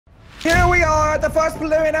Here we are at the first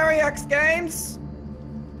preliminary X Games.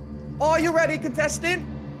 Are you ready, contestant?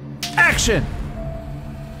 Action!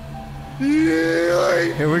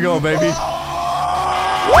 Here we go, baby.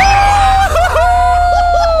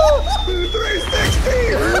 360!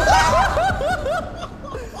 That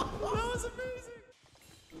was amazing.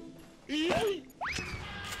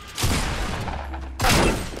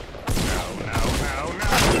 No.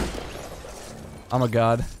 I'm a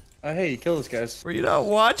god. Hey, you kill this guys. Were you not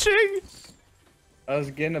watching? I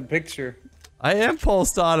was getting a picture. I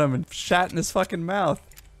impulsed on him and shat in his fucking mouth.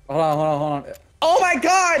 Hold on. Oh my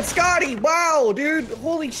god, Scotty! Wow, dude.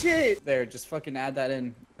 Holy shit. There, just fucking add that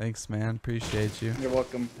in. Thanks, man. Appreciate you. You're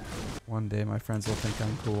welcome. One day my friends will think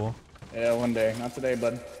I'm cool. Yeah, one day. Not today,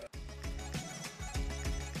 bud.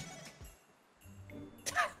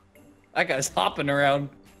 That guy's hopping around.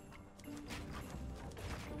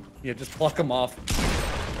 Yeah, just pluck him off.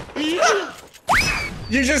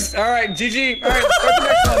 You just, all right, GG. All right, start the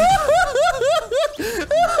next one.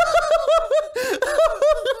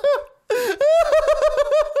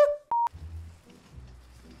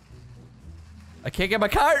 I can't get my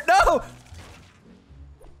cart. No!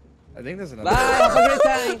 I think there's another.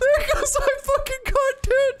 There goes my fucking cart,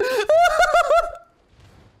 dude.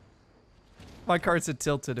 My cart's at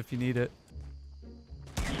tilted if you need it.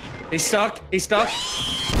 He's stuck. He's stuck.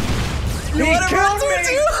 He Whatever killed it's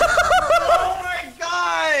me. you. Oh my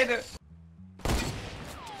god.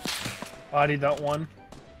 Body that one.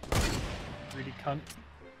 Greedy cunt.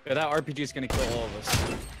 Yeah, that RPG is gonna kill all of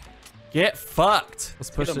us. Get fucked. Let's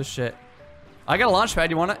push this shit. I got a launch pad.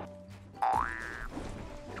 You want it?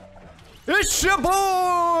 It's your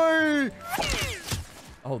boy!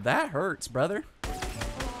 Oh, that hurts, brother.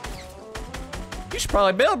 You should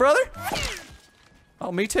probably build, brother.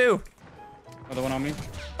 Oh, me too. Another one on me.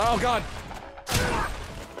 Oh god.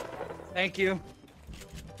 Thank you.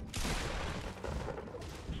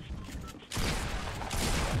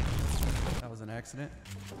 That was an accident.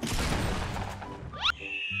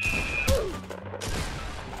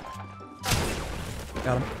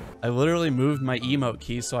 Got him. I literally moved my emote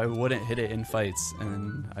key so I wouldn't hit it in fights,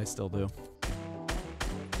 and I still do.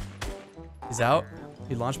 He's out.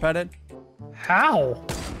 He launch padded. How?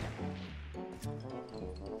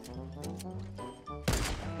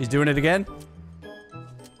 He's doing it again.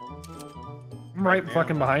 I'm right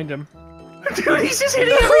fucking behind him. Dude, he's just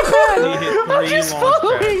hitting every pad! I'm just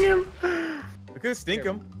following him! I could stink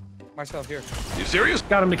him. Myself here. You serious?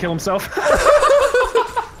 Got him to kill himself.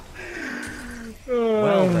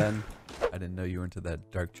 Well then. I didn't know you were into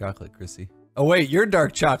that dark chocolate, Chrissy. Oh wait, you're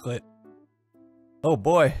dark chocolate. Oh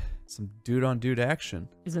boy. Some dude on dude action.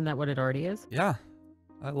 Isn't that what it already is? Yeah.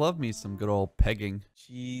 I love me some good old pegging.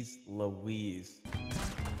 Jeez Louise.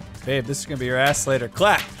 Babe, this is gonna be your ass later.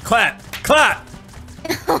 Clap! Clap! Clap!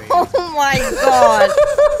 Oh my god.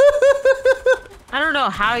 I don't know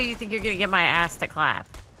how you think you're gonna get my ass to clap.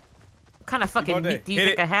 What kind of fucking meat do you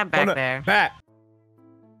think I have back there? Bat.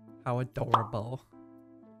 How adorable.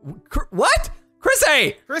 What?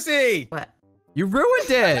 Chrissy! Chrissy! What? You ruined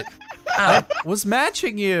it! Oh. I was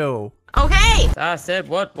matching you. Okay! I said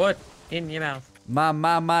what in your mouth?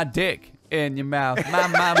 My dick in your mouth.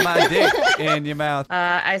 My dick in your mouth.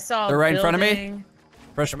 I saw They're right in front of me.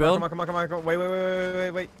 Fresh build. Come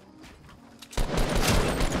on. Wait.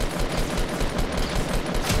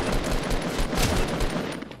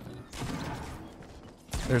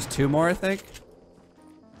 There's two more, I think.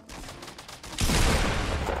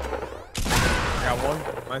 Got one.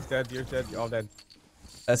 Mine's dead. Yours dead. You're all dead.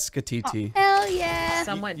 Escatiti. Hell yeah.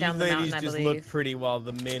 Some went You down the mountain, ladies I just believe. look pretty while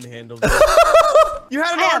the men handle it. You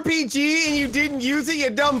had an RPG and you didn't use it, you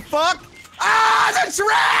dumb fuck! Ah, the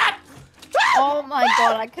trap! Oh my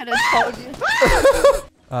god, I could have told you.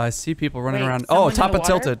 I see people running Wait, around. someone Oh, in top the of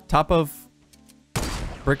water? tilted. Top of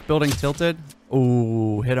brick building tilted.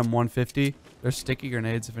 Ooh, hit him 150. There's sticky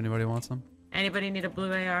grenades if anybody wants them. Anybody need a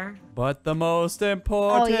blue AR? But the most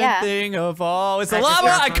important yeah. thing of all is the I just lava.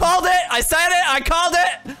 got I one. called it. I said it. I called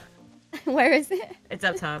it. Where is it? It's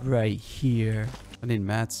up top. Right here. I need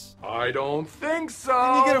mats. I don't think so.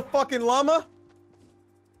 Did you get a fucking llama?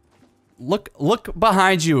 Look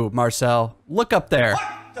behind you, Marcel. Look up there.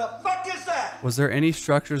 What the fuck is that? Was there any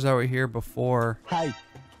structures that were here before? Hi.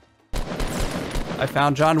 I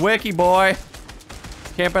found John Wicky, boy.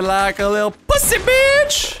 Camping like a little pussy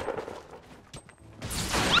bitch.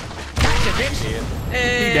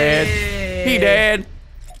 He dead. He dead.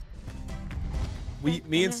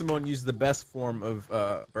 Me and Simone use the best form of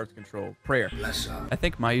birth control, prayer. I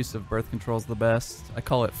think my use of birth control is the best. I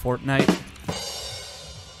call it Fortnite.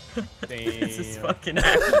 This is fucking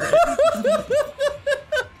accurate.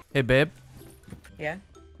 Hey, babe. Yeah?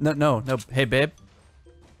 No. Hey, babe.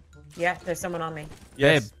 Yeah, there's someone on me.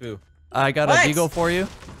 Yes, boo. I got a deagle for you.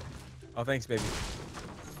 Oh, thanks, baby.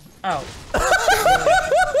 Oh.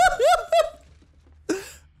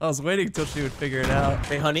 I was waiting till she would figure it out.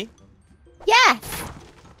 Hey, honey. Yes.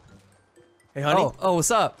 Hey, honey. Oh, what's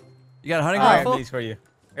up? You got a hunting I got rifle? minis for you.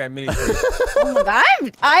 I got minis for you. Oh my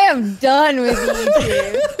god, I am done with you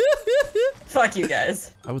two. Fuck you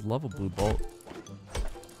guys. I would love a blue bolt.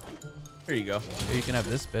 Here you go. Here, you can have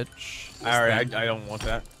this bitch. Alright, I don't want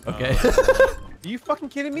that. Okay. Are you fucking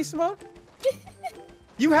kidding me, Simone?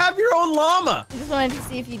 You have your own llama! I just wanted to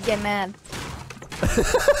see if you'd get mad.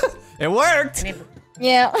 It worked!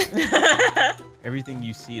 Yeah. Everything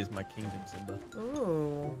you see is my kingdom, Simba.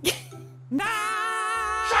 Ooh. No!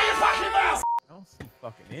 Shut your fucking mouth! I don't see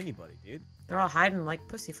fucking anybody, dude. They're all hiding like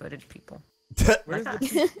pussy-footed people. Where's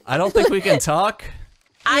the... I don't think we can talk.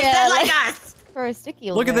 I Yeah, said like- like us! For a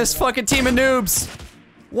sticky. Look at this fucking team of noobs.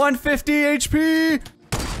 150 HP.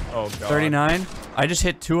 Oh, God. 39. I just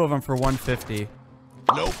hit 2 of them for 150.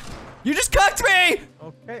 Nope. You just cucked me!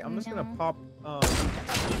 Okay, I'm just gonna pop,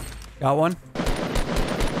 Got one.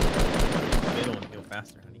 middle and heal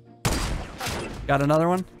faster, honey. Got another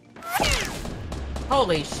one.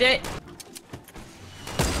 Holy shit.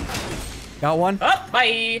 Got one. Oh,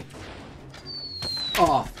 bye.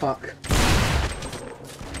 Oh, fuck.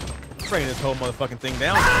 Bringing this whole motherfucking thing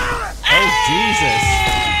down. Oh, Jesus.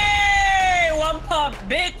 Hey, one pump,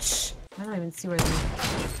 bitch. I don't even see where they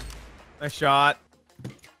are. Nice shot.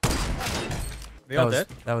 They all dead?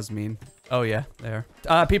 That was mean. Oh, yeah, there.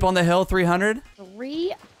 People on the hill, 300.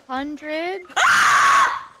 300.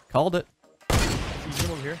 Called it. See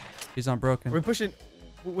him over here. He's on broken. Are we pushing?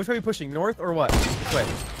 Which way are we pushing? North or what? Which way?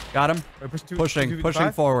 Got him. Are we pushing Pushing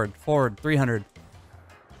 255? forward. 300.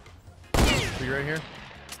 So you're right here.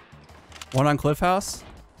 One on Cliff House.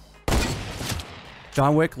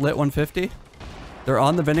 John Wick lit 150. They're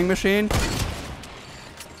on the vending machine.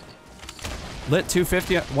 Lit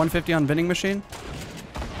 250, 150 on vending machine.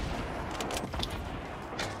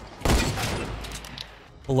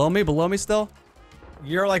 Below me still.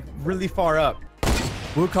 You're like really far up.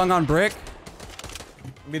 Wukong on brick.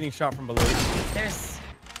 I'm getting shot from below. There's...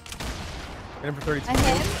 Hit him for 32. I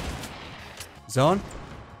hit him. Zone.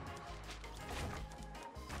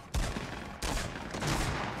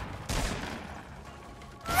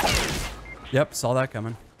 Yep, saw that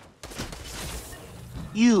coming.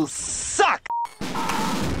 You suck!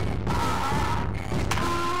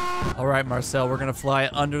 All right, Marcel, we're gonna fly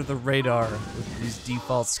under the radar with these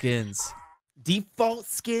default skins. Default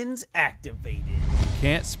skins activated.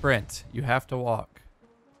 Can't sprint. You have to walk.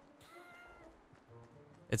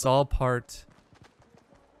 It's all part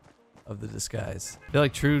of the disguise. I feel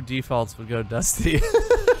like true defaults would go Dusty.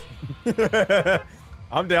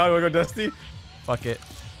 I'm down. You wanna go Dusty? Fuck it.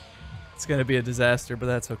 It's gonna be a disaster, but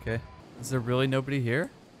that's okay. Is there really nobody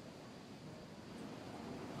here?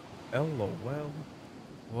 LOL.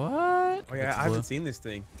 What? Oh yeah, That's I blue. haven't seen this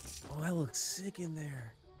thing. Oh, that looks sick in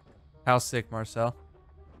there. How sick, Marcel?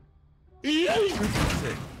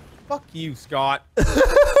 Sick. Fuck you, Scott.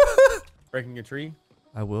 Breaking a tree.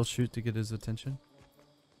 I will shoot to get his attention.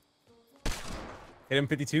 Hit him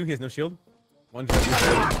 52. He has no shield. One's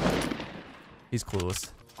right He's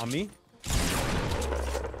clueless. on me.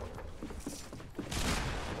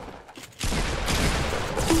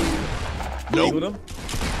 Nope. Killed him.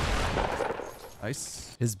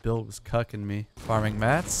 Nice. His build was cucking me. Farming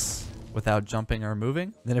mats without jumping or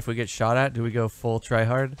moving. Then if we get shot at, do we go full try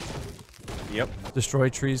hard? Yep. Destroy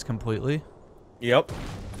trees completely? Yep.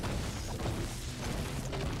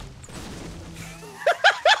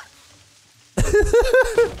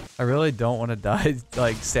 I really don't want to die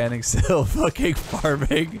like standing still fucking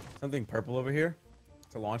farming. Something purple over here.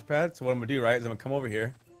 It's a launch pad. So what I'm gonna do, right, is I'm gonna come over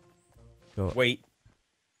here. Go. Wait.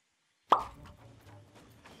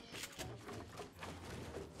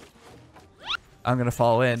 I'm gonna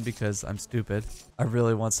fall in because I'm stupid. I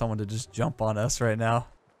really want someone to just jump on us right now.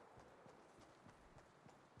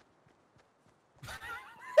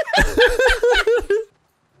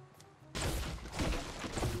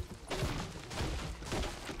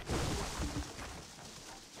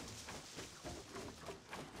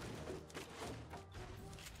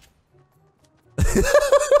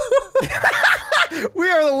 We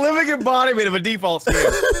are the living embodiment of a default skin.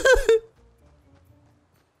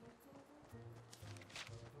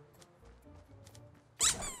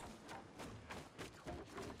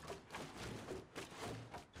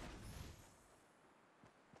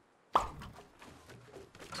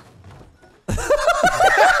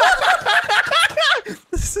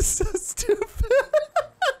 This is so stupid.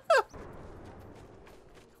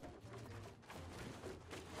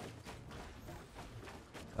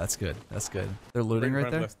 That's good. That's good. They're looting right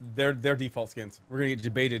there. They're default skins. We're gonna get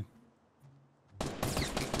debated.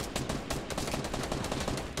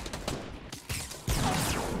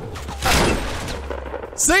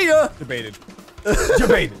 See ya! Debated.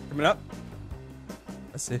 Debated. Coming up.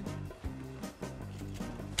 Let's see.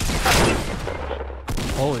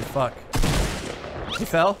 Holy fuck. He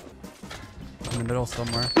fell? In the middle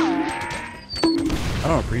somewhere. I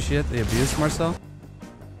don't appreciate the abuse, Marcel.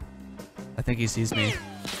 I think he sees me.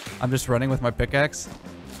 I'm just running with my pickaxe.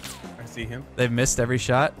 I see him. They've missed every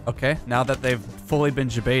shot. Okay, now that they've fully been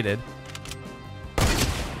jebaited.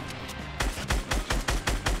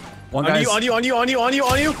 One guy's... On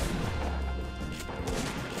you!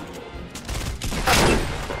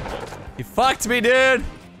 He fucked me, dude!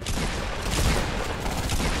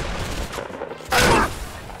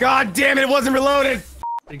 God damn it, it wasn't reloaded!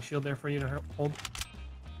 Big shield there for you to hold.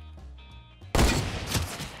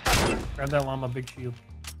 Grab that llama, big shield.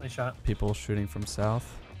 Nice shot. People shooting from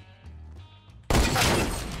south. Nice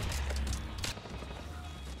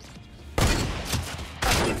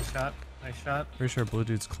shot. Nice shot. Pretty sure blue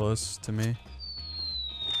dude's close to me.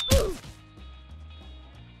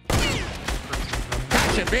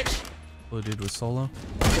 Gotcha, bitch. Blue dude was solo.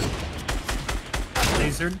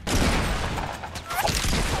 Lasered.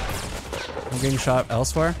 I'm getting shot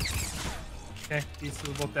elsewhere. Okay, these two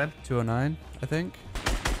are both dead. 209, I think.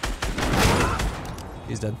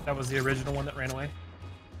 He's dead. That was the original one that ran away.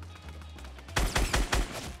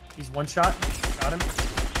 He's one shot. Got him.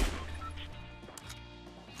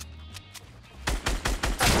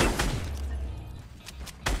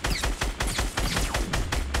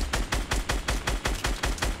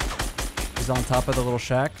 He's on top of the little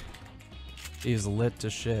shack. He's lit to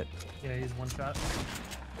shit. Yeah, he's one shot.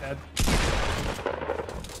 Dead.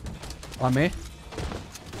 On me.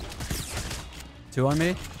 2 on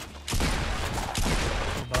me.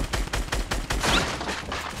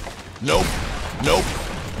 Nope. Nope.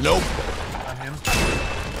 Nope. On him.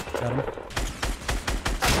 Got him.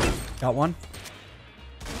 Got one.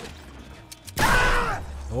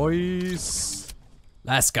 Nice.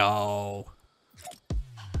 Let's go.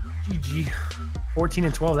 GG. 14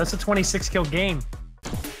 and 12. That's a 26 kill game.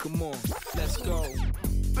 Come on, let's go.